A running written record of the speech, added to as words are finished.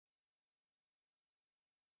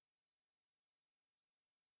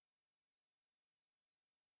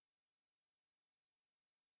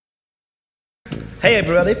Hey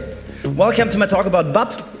everybody, welcome to my talk about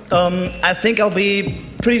BUP. I think I'll be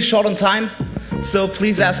pretty short on time, so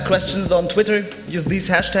please ask questions on Twitter, use these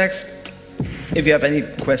hashtags if you have any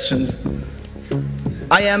questions.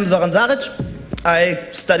 I am Zoran Zaric, I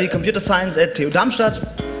study computer science at TU Darmstadt,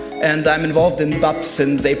 and I'm involved in BUP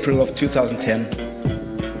since April of 2010.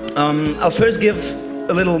 I'll first give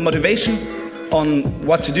a little motivation on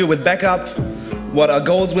what to do with backup, what our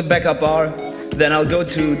goals with backup are. Then I'll go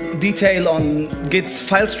to detail on Git's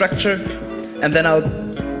file structure, and then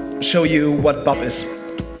I'll show you what BUP is.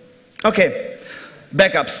 Okay,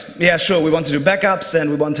 backups. Yeah, sure, we want to do backups, and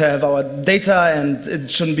we want to have our data, and it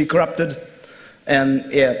shouldn't be corrupted. And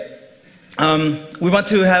yeah, we want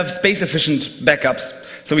to have space-efficient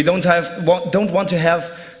backups. So we don't want to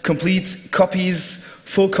have complete copies,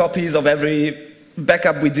 full copies of every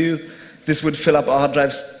backup we do. This would fill up our hard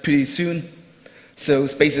drives pretty soon. So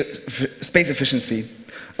space efficiency.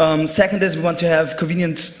 Second is we want to have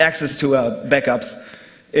convenient access to our backups.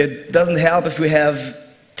 It doesn't help if we have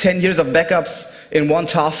 10 years of backups in one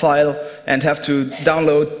tar file and have to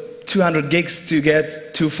download 200 gigs to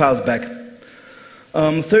get 2 files back.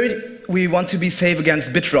 Third, we want to be safe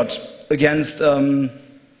against bit rot, against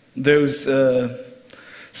those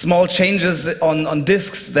small changes on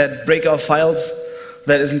disks that break our files.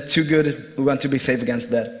 That isn't too good. We want to be safe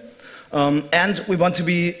against that. And we want to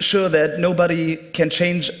be sure that nobody can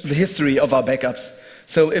change the history of our backups.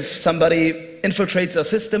 So if somebody infiltrates our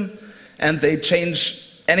system and they change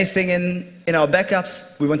anything in our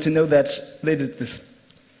backups, we want to know that they did this.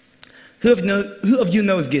 Who of you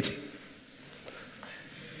knows Git?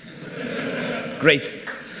 Great.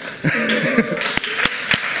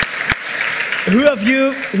 Who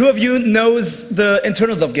of you knows the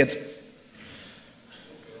internals of Git?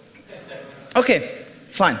 Okay,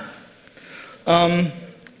 fine.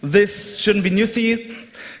 This shouldn't be news to you.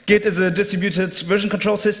 Git is a distributed version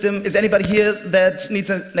control system. Is anybody here that needs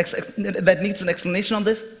an explanation on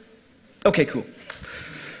this? Okay, cool.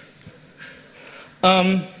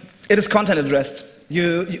 It is content addressed.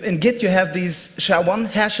 In Git you have these SHA-1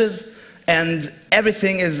 hashes, and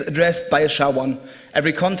everything is addressed by a SHA-1.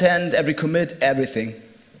 Every content, every commit, everything.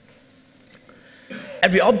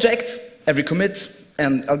 Every object, every commit,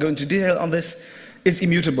 and I'll go into detail on this, is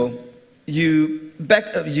immutable.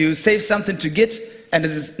 You save something to Git, and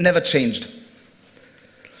it is never changed.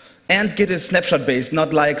 And Git is snapshot-based,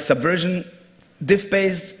 not like Subversion,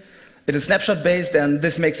 diff-based. It is snapshot-based, and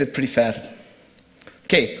this makes it pretty fast.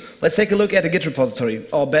 Okay, let's take a look at a Git repository,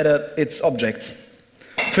 or better, its objects.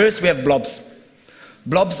 First, we have blobs.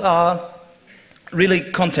 Blobs are really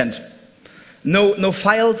content. No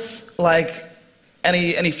files like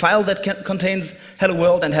any file that contains hello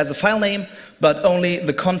world and has a file name, but only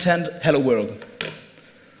the content hello world.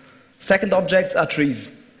 Second objects are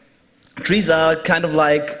trees. Trees are kind of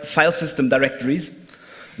like file system directories.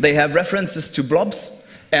 They have references to blobs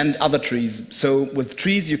and other trees. So with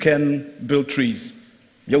trees you can build trees.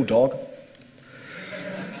 Yo, dog.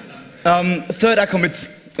 Third are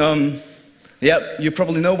commits. Yeah, you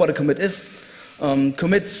probably know what a commit is.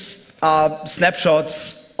 Commits are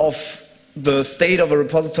snapshots of the state of a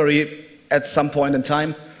repository at some point in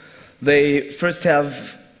time. They first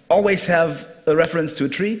always have a reference to a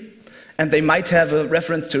tree, and they might have a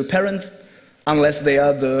reference to a parent, unless they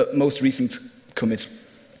are the most recent commit.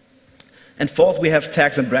 And fourth, we have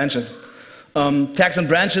tags and branches. Tags and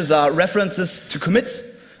branches are references to commits,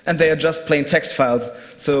 and they are just plain text files.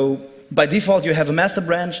 So by default, you have a master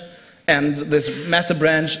branch, and this master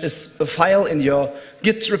branch is a file in your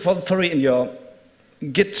Git repository, in your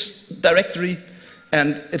Git directory,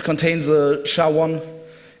 and it contains a SHA-1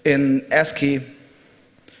 in ASCII.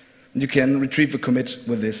 You can retrieve the commit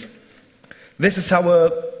with this. This is how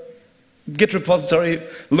a Git repository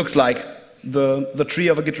looks like, the tree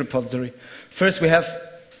of a Git repository. First we have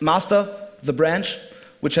master, the branch,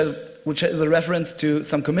 which is a reference to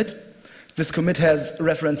some commit. This commit has a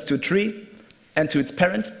reference to a tree and to its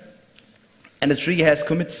parent, and the tree has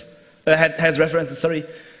references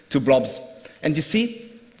to blobs. And you see,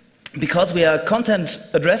 because we are content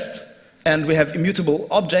addressed and we have immutable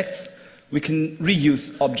objects, we can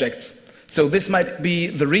reuse objects. So this might be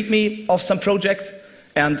the README of some project,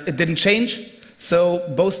 and it didn't change. So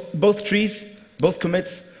both trees, both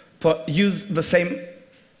commits, use the same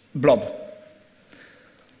blob.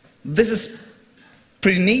 This is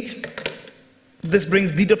pretty neat. This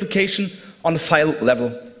brings deduplication on the file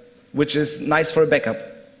level, which is nice for a backup.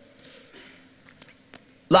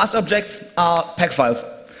 Last objects are pack files.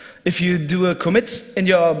 If you do a commit in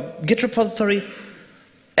your Git repository,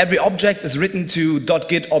 every object is written to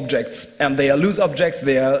 .git objects, and they are loose objects,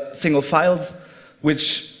 they are single files,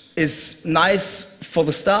 which is nice for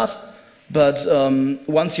the start, but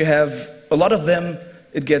once you have a lot of them,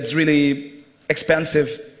 it gets really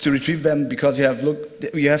expensive to retrieve them because you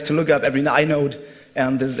have to look up every inode,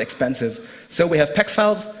 and this is expensive. So we have pack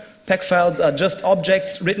files. Pack files are just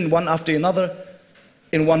objects written one after another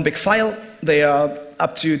in one big file. They are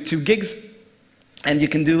up to 2 gigs, and you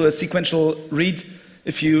can do a sequential read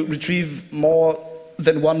if you retrieve more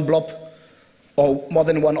than one blob or more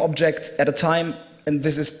than one object at a time, and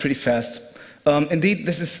this is pretty fast. Indeed,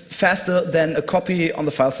 this is faster than a copy on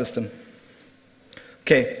the file system.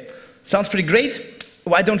 Okay, sounds pretty great.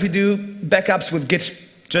 Why don't we do backups with Git?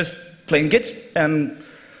 Just plain Git, and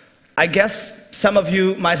I guess some of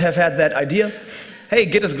you might have had that idea. Hey,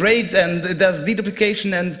 Git is great, and it does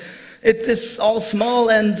deduplication, and it is all small,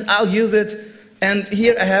 and I'll use it. And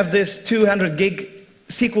here I have this 200 gig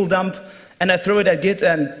SQL dump, and I throw it at Git,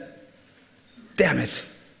 and damn it,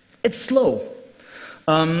 it's slow.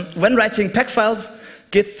 When writing pack files,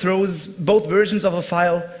 Git throws both versions of a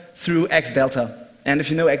file through xdelta. And if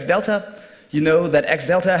you know xdelta, you know that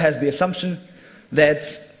xdelta has the assumption that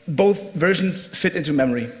both versions fit into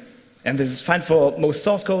memory. And this is fine for most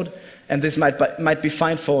source code, and this might be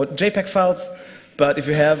fine for JPEG files. But if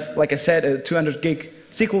you have, like I said, a 200 gig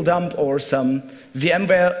SQL dump or some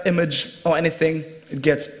VMware image or anything, it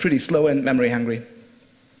gets pretty slow and memory hungry.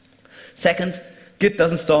 Second, Git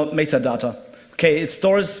doesn't store metadata. Okay, it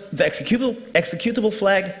stores the executable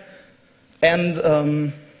flag, and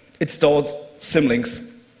it stores symlinks,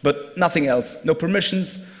 but nothing else. No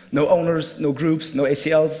permissions, no owners, no groups, no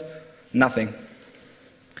ACLs, nothing.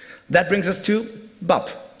 That brings us to BUP.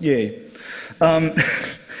 Yay.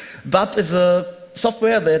 BUP is a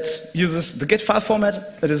software that uses the Git file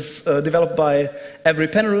format. It is developed by Avery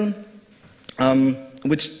Penneroon,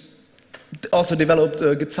 which also developed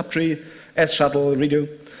Git subtree, S-shuttle, redo.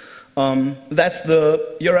 That's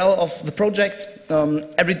the URL of the project.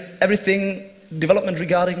 Everything development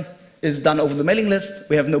regarding is done over the mailing list.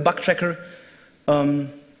 We have no bug tracker.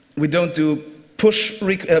 We don't do pull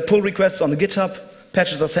requests on the GitHub.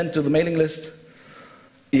 Patches are sent to the mailing list.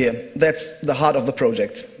 Yeah, that's the heart of the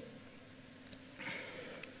project.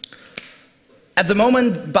 At the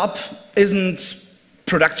moment, BUP isn't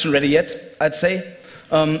production ready yet, I'd say.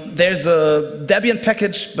 There's a Debian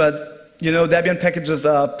package, but you know, Debian packages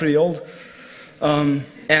are pretty old,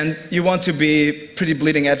 and you want to be pretty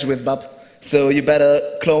bleeding edge with BUP, so you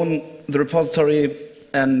better clone the repository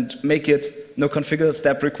and make it no configure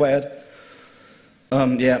step required.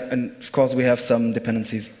 Yeah, and of course we have some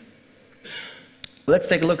dependencies. Let's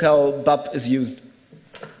take a look how BUP is used.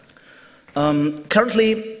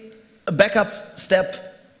 Currently, a backup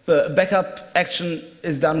action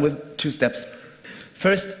is done with 2 steps.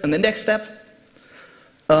 First, an index step.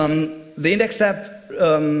 The index step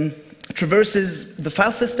traverses the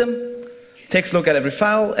file system, takes a look at every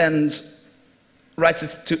file, and writes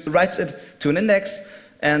it to an index,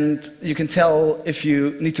 and you can tell if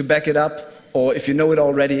you need to back it up, or if you know it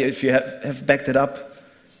already, if you have backed it up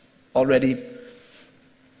already.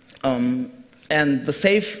 And the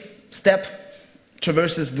save step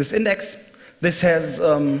traverses this index. This has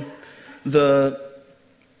the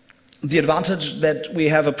advantage that we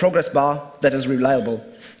have a progress bar that is reliable,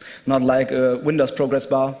 not like a Windows progress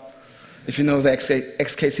bar, if you know the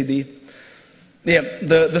XKCD. Yeah,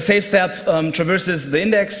 the save step traverses the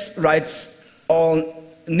index, writes all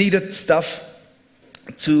needed stuff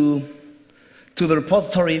to the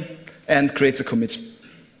repository, and creates a commit.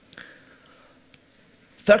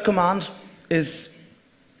 Third command is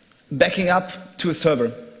backing up to a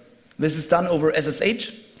server. This is done over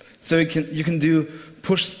SSH, so you can do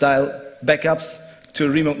push-style backups to a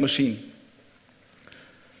remote machine.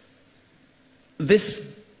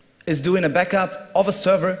 This is doing a backup of a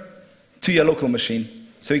server to your local machine,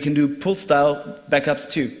 so you can do pull-style backups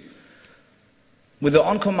too. With the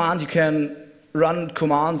on command, you can run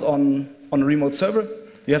commands on a remote server.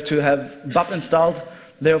 You have to have BUP installed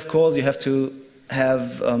there, of course. You have to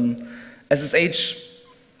have SSH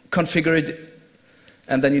configured,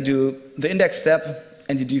 and then you do the index step,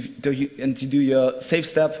 and you do your save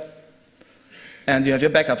step, and you have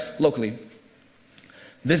your backups locally.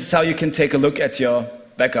 This is how you can take a look at your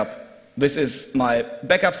backup. This is my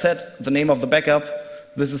backup set, the name of the backup.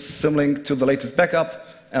 This is a symlink to the latest backup,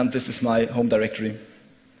 and this is my home directory.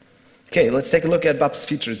 Okay, let's take a look at BUP's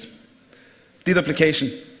features. Deduplication.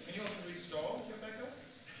 Can you also restore your backup?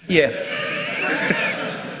 Yeah.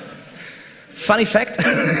 Funny fact,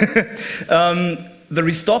 the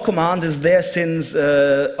restore command is there since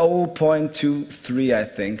 0.23, I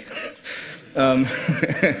think.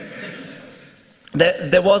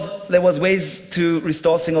 There was ways to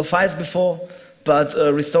restore single files before, but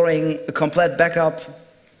restoring a complete backup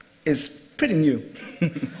is pretty new.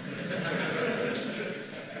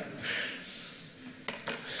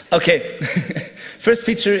 Okay, first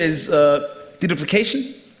feature is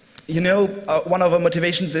deduplication. You know, one of our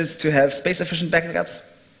motivations is to have space-efficient backups.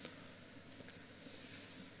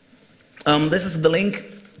 This is the link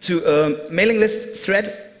to a mailing list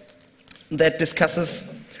thread that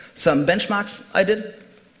discusses some benchmarks I did.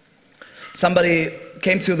 Somebody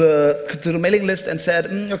came to the mailing list and said,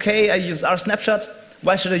 okay, I use rsnapshot,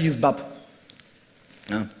 why should I use bub?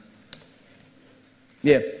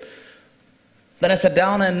 Yeah. Then I sat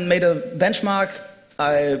down and made a benchmark.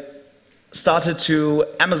 I started to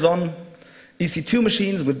Amazon EC2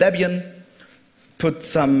 machines with Debian, put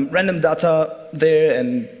some random data there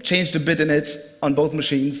and changed a bit in it on both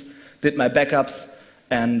machines, did my backups,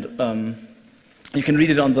 and you can read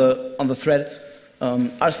it on the thread.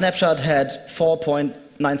 rsnapshot had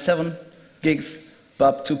 4.97 gigs,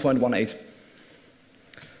 bub 2.18.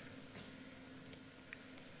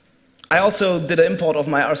 I also did an import of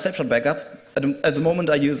my rsnapshot backup. At the moment,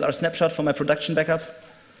 I use rsnapshot for my production backups.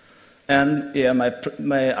 And yeah, my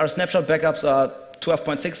rsnapshot backups are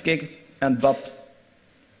 12.6 gig, and bub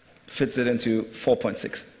fits it into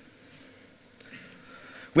 4.6.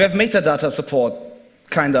 We have metadata support,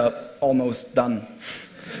 kinda almost done.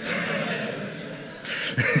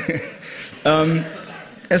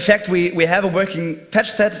 In fact, we have a working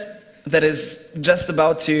patch set that is just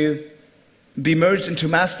about to be merged into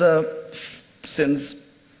master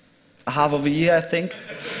since half of a year, I think.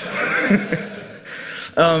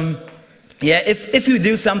 Yeah, if you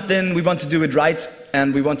do something, we want to do it right,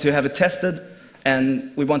 and we want to have it tested,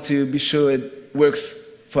 and we want to be sure it works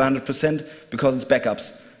for 100% because it's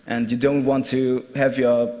backups, and you don't want to have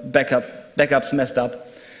your backups messed up.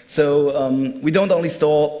 So we don't only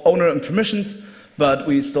store owner and permissions, but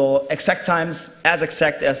we store exact times as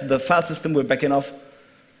exact as the file system we're backing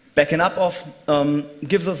up of,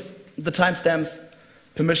 gives us the timestamps,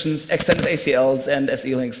 permissions, extended ACLs, and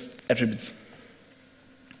SE-links attributes.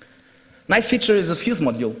 Nice feature is a fuse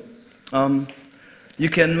module. You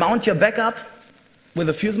can mount your backup with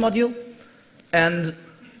a fuse module and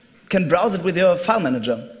can browse it with your file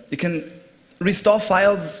manager. You can restore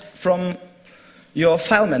files from your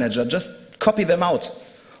file manager, just copy them out.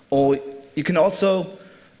 Or you can also,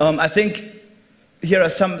 I think here are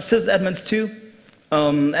some sysadmins too,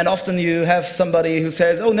 and often you have somebody who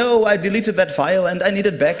says, oh no, I deleted that file and I need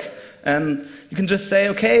it back. And you can just say,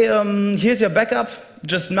 okay, here's your backup,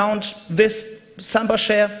 just mount this Samba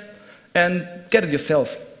share and get it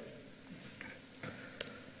yourself.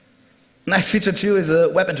 Nice feature too is a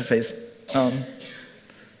web interface.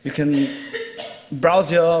 You can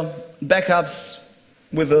browse your backups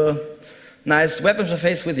with a nice web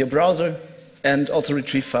interface with your browser and also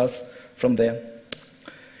retrieve files from there.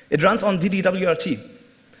 It runs on DDWRT.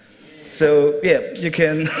 So yeah, you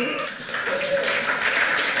can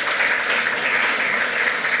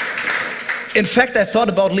in fact, I thought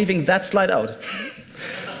about leaving that slide out.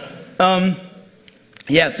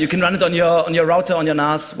 Yeah, you can run it on your router, on your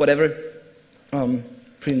NAS, whatever.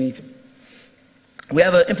 Pretty neat. We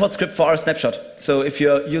have an import script for rsnapshot. So if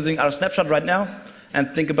you're using rsnapshot right now and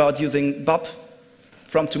think about using bub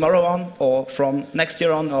from tomorrow on or from next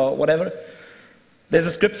year on or whatever, there's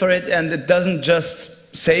a script for it, and it doesn't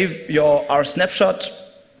just save your rsnapshot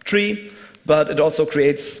tree, but it also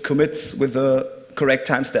creates commits with the correct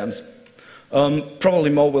timestamps. Probably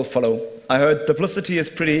more will follow. I heard duplicity is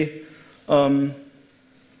pretty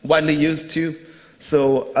widely used too,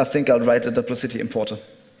 so I think I'll write a duplicity importer.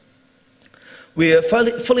 We are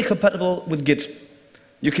fully compatible with Git.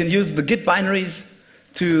 You can use the Git binaries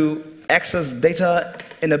to access data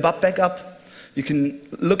in a bub backup. You can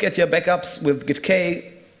look at your backups with git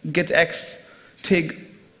k, git x, tig,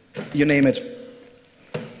 you name it.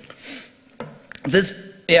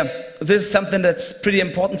 This is something that's pretty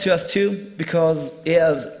important to us too, because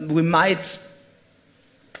we might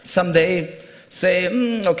someday say,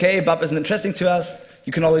 okay, bub isn't interesting to us.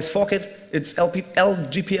 You can always fork it. It's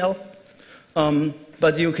LGPL.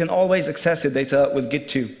 But you can always access your data with Git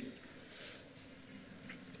too.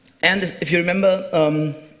 And if you remember,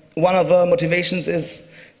 one of our motivations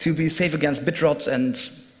is to be safe against bit rot and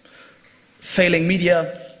failing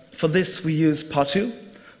media. For this, we use par2.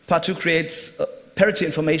 Par2 creates parity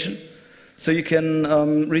information, so you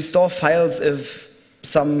can restore files if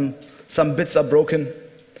some bits are broken.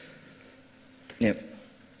 Yeah.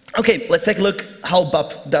 Okay, let's take a look how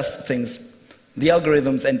bub does things, the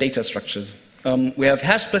algorithms and data structures. We have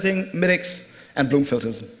hash splitting, MIDIX, and Bloom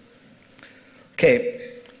filters. Okay,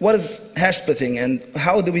 what is hash splitting and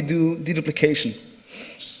how do we do deduplication?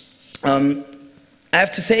 I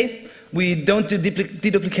have to say, we don't do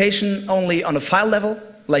deduplication only on a file level,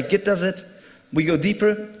 like Git does it. We go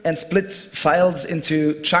deeper and split files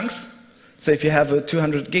into chunks. So if you have a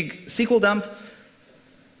 200 gig SQL dump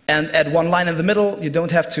and add one line in the middle, you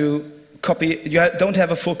don't have to copy, don't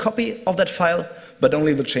have a full copy of that file, but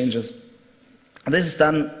only the changes. And this is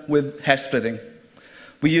done with hash splitting.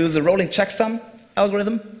 We use a rolling checksum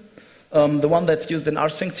algorithm, the one that's used in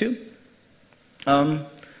rsync too.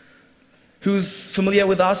 Who's familiar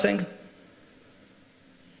with rsync?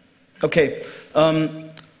 Okay.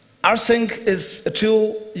 Rsync is a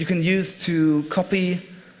tool you can use to copy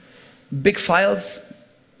big files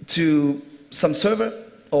to some server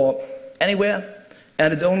or anywhere,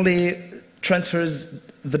 and it only transfers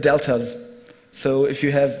the deltas. So if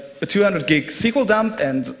you have a 200 gig SQL dump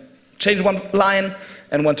and change one line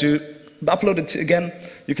and want to upload it again,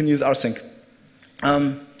 you can use rsync.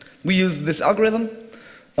 We use this algorithm.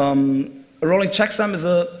 A rolling checksum is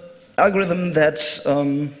an algorithm that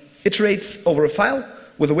iterates over a file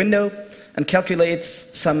with a window and calculates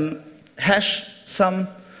some hash sum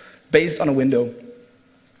based on a window.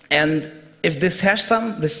 And if this hash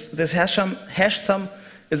sum, hash sum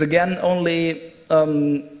is again only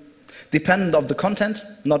dependent of the content,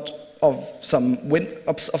 not of some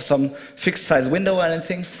fixed size window or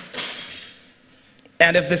anything.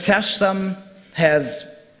 And if this hash sum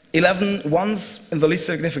has 11 ones in the least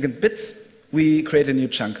significant bits, we create a new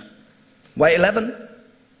chunk. Why 11?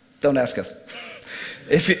 Don't ask us.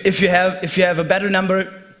 If you have a better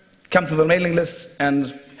number, come to the mailing list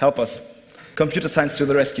and help us. Computer science to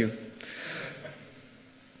the rescue.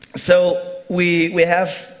 So we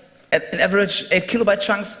have, at an average, 8 kilobyte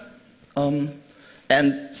chunks,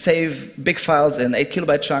 and save big files in 8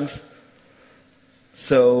 kilobyte chunks.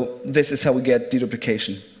 So this is how we get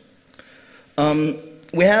deduplication. Do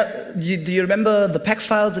you remember the pack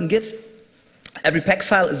files in Git? Every pack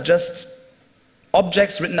file is just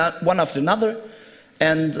objects written out one after another,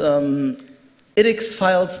 and IDEX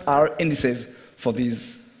files are indices for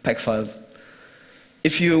these pack files.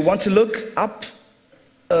 If you want to look up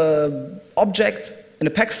an object in a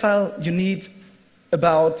pack file, you need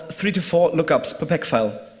about 3 to 4 lookups per pack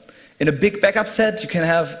file. In a big backup set, you can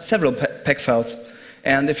have several pack files.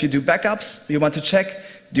 And if you do backups, you want to check,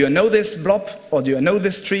 do I know this blob or do I know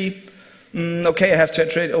this tree? Okay, I have to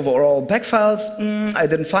iterate over all pack files. I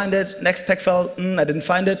didn't find it. Next pack file, I didn't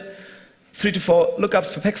find it. 3 to 4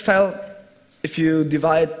 lookups per pack file. If you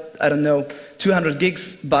divide, I don't know, 200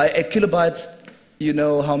 gigs by 8 kilobytes, you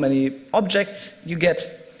know how many objects you get.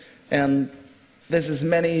 And this is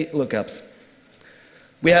many lookups.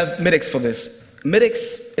 We have MIDEX for this.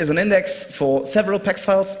 MIDEX is an index for several pack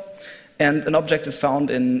files, and an object is found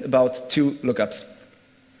in about 2 lookups.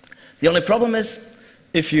 The only problem is,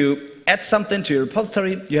 if you add something to your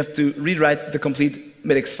repository, you have to rewrite the complete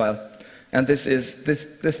MIDEX file. And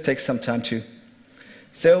this takes some time too.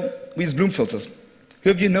 So we use Bloom filters.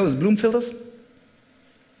 Who of you knows Bloom filters?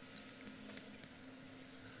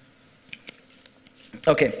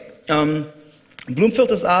 Okay. Bloom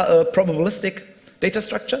filters are a probabilistic data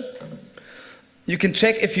structure. You can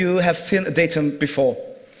check if you have seen a datum before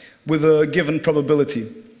with a given probability.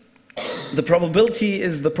 The probability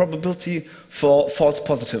is the probability for false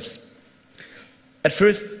positives. At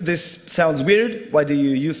first, this sounds weird. Why do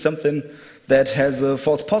you use something that has a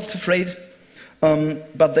false positive rate?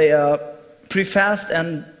 But they are pretty fast,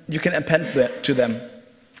 and you can append to them.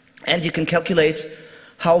 And you can calculate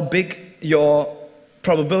how big your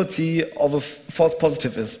probability of a false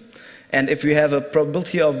positive is. And if we have a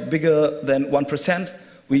probability of bigger than 1%,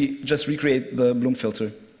 we just recreate the Bloom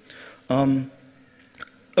filter.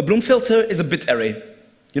 A Bloom filter is a bit array.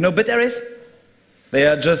 You know bit arrays? They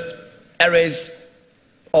are just arrays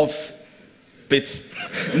of bits.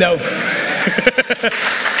 No.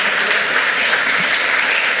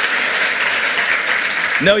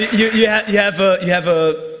 No, you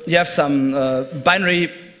have some binary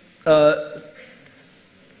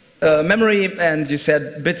memory, and you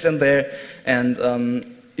set bits in there, and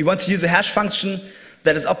you want to use a hash function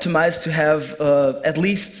that is optimized to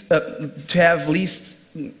have least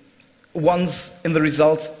ones in the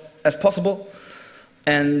result as possible.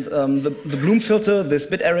 And the Bloom filter, this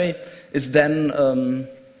bit array, is then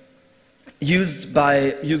used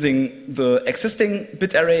by using the existing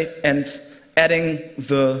bit array and adding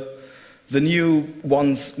the new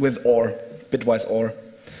ones with OR, bitwise OR.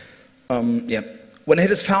 Yeah. When a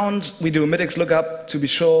hit is found, we do a MIDEX lookup to be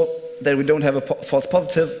sure that we don't have a false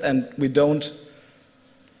positive and we don't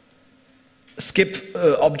skip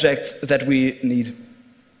an object that we need.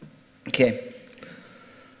 Okay.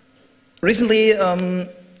 Recently,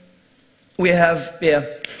 we have,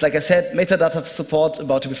 like I said, metadata support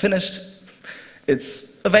about to be finished.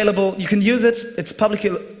 It's available. You can use it. It's publicly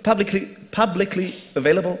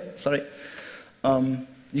available. Sorry.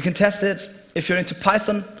 You can test it. If you're into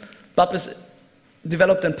Python, BUP is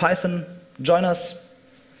developed in Python. Join us.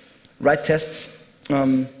 Write tests.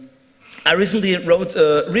 I recently wrote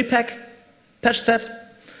a repack patch set.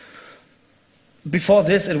 Before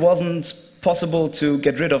this, it wasn't possible to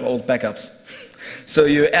get rid of old backups. So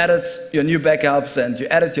you added your new backups, and you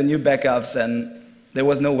added your new backups, and there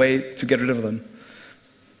was no way to get rid of them.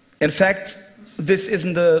 In fact, this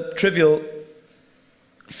isn't a trivial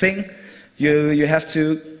thing. You have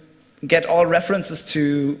to get all references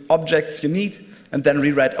to objects you need, and then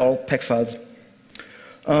rewrite all pack files.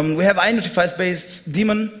 We have inotify-based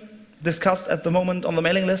daemon discussed at the moment on the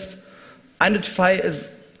mailing list. Inotify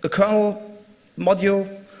is a kernel module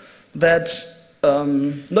that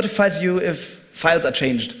notifies you if files are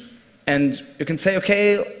changed. And you can say,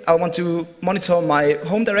 okay, I want to monitor my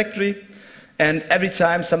home directory, and every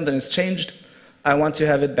time something is changed, I want to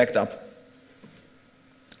have it backed up.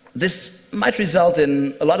 This might result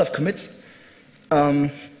in a lot of commits,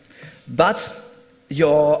 but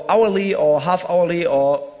your hourly or half-hourly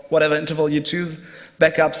or whatever interval you choose,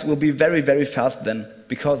 backups will be very, very fast then,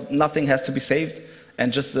 because nothing has to be saved,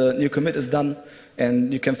 and just a new commit is done,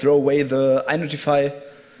 and you can throw away the inotify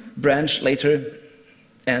branch later,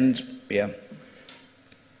 and yeah.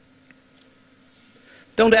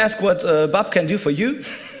 Don't ask what BUP can do for you.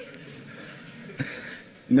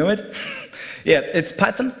 You know it? Yeah, it's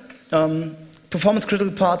Python. Performance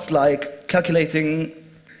critical parts like calculating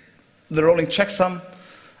the rolling checksum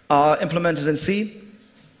are implemented in C.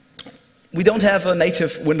 We don't have a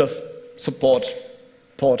native Windows support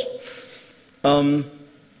port.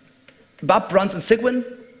 BUP runs in Cygwin,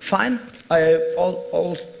 fine. I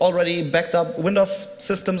already backed up Windows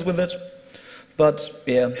systems with it. But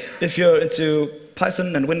yeah, if you're into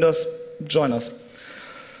Python and Windows, join us.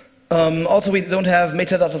 Also, we don't have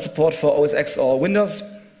metadata support for OS X or Windows.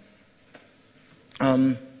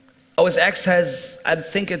 OS X has, I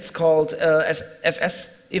think it's called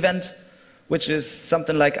FS event, which is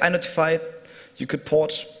something like inotify. You could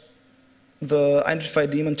port the inotify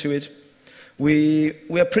daemon to it. We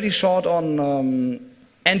are pretty short on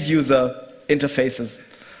end-user interfaces.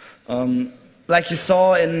 Like you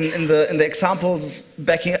saw in the examples,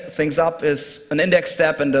 backing things up is an index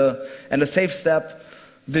step and a save step.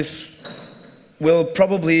 This will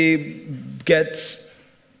probably get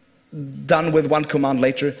done with one command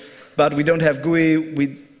later, but we don't have GUI,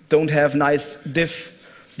 we don't have nice diff.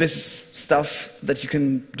 This is stuff that you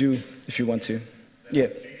can do if you want to. Yeah.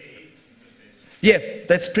 Yeah,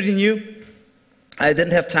 that's pretty new. I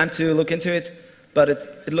didn't have time to look into it, but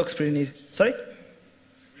it looks pretty neat. Sorry?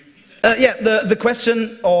 Yeah, the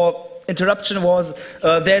question or interruption was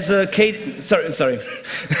there's a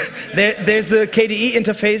there's a KDE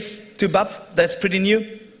interface to BUP that's pretty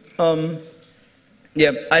new.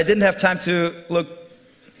 Yeah, I didn't have time to look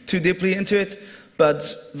too deeply into it,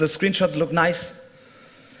 but the screenshots look nice.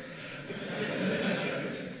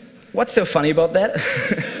 What's so funny about that?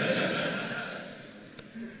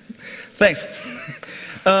 Thanks.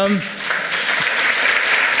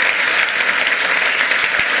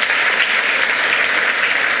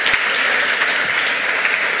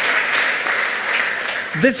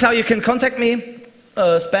 This is how you can contact me.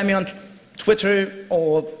 Spam me on Twitter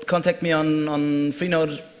or contact me on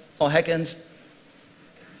Freenode or Hackend.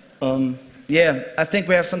 Yeah, I think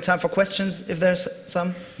we have some time for questions, if there's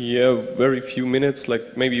some. Yeah, very few minutes,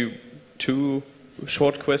 like maybe 2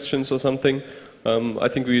 short questions or something. I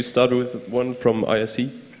think we start with one from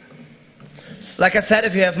ISE. Like I said,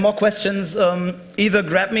 if you have more questions, either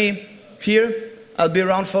grab me here, I'll be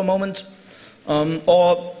around for a moment,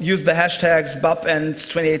 or use the hashtags BUP and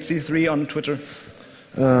 28C3 on Twitter.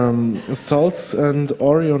 Salz and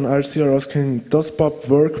Ori on RC are asking, does BUP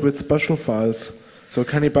work with special files? So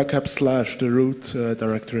can you back up / the root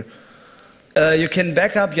directory? You can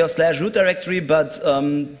back up your /root directory, but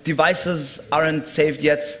devices aren't saved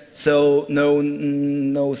yet, so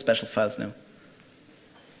no special files now.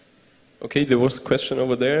 Okay, there was a question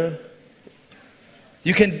over there.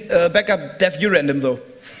 You can back up dev urandom though.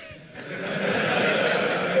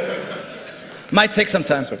 Might take some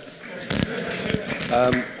time.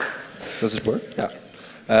 Does it work? Yeah.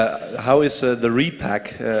 How is the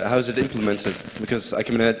repack, how is it implemented? Because I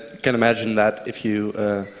can imagine that if you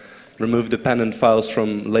remove dependent files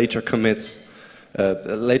from later commits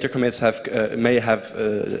may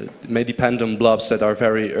depend on blobs that are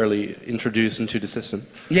very early introduced into the system.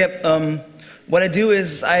 Yeah, what I do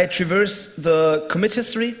is I traverse the commit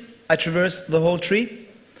history, I traverse the whole tree,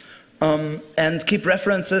 and keep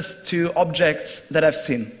references to objects that I've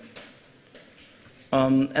seen.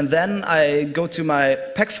 And then I go to my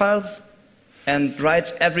pack files and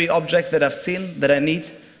write every object that I've seen that I need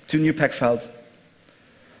to new pack files.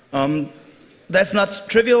 That's not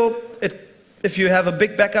trivial. If you have a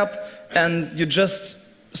big backup and you just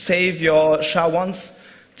save your SHA-1s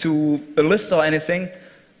to a list or anything,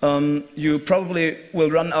 you probably will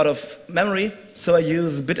run out of memory. So I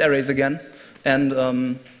use bit arrays again. And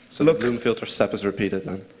so the Bloom filter step is repeated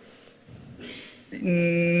then?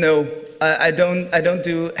 No, I don't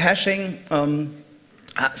do hashing.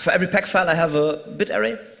 For every pack file, I have a bit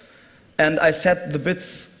array, and I set the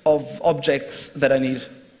bits of objects that I need.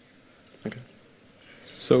 Okay.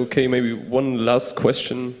 So, okay, maybe one last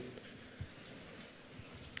question.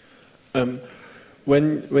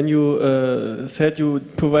 When you said you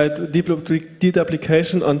provide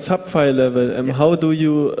deduplication on subfile level, how do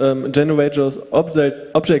you generate those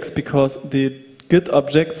objects? Because the Git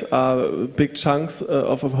objects are big chunks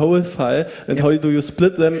of a whole file, and how do you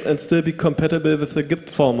split them and still be compatible with the Git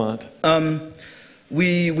format?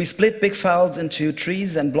 We split big files into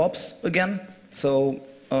trees and blobs again. So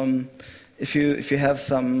if you have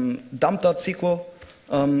some dump.sql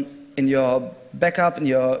in your backup, in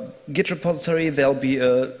your Git repository, there'll be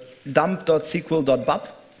a dump.sql.bub,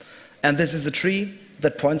 and this is a tree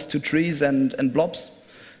that points to trees and blobs.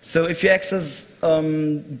 So if you access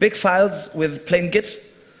big files with plain Git,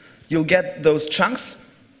 you'll get those chunks,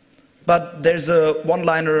 but there's a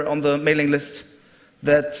one-liner on the mailing list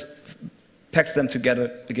that packs them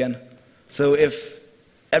together again. So if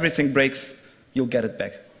everything breaks, you'll get it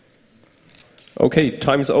back. Okay,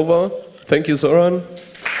 time's over. Thank you, Zoran.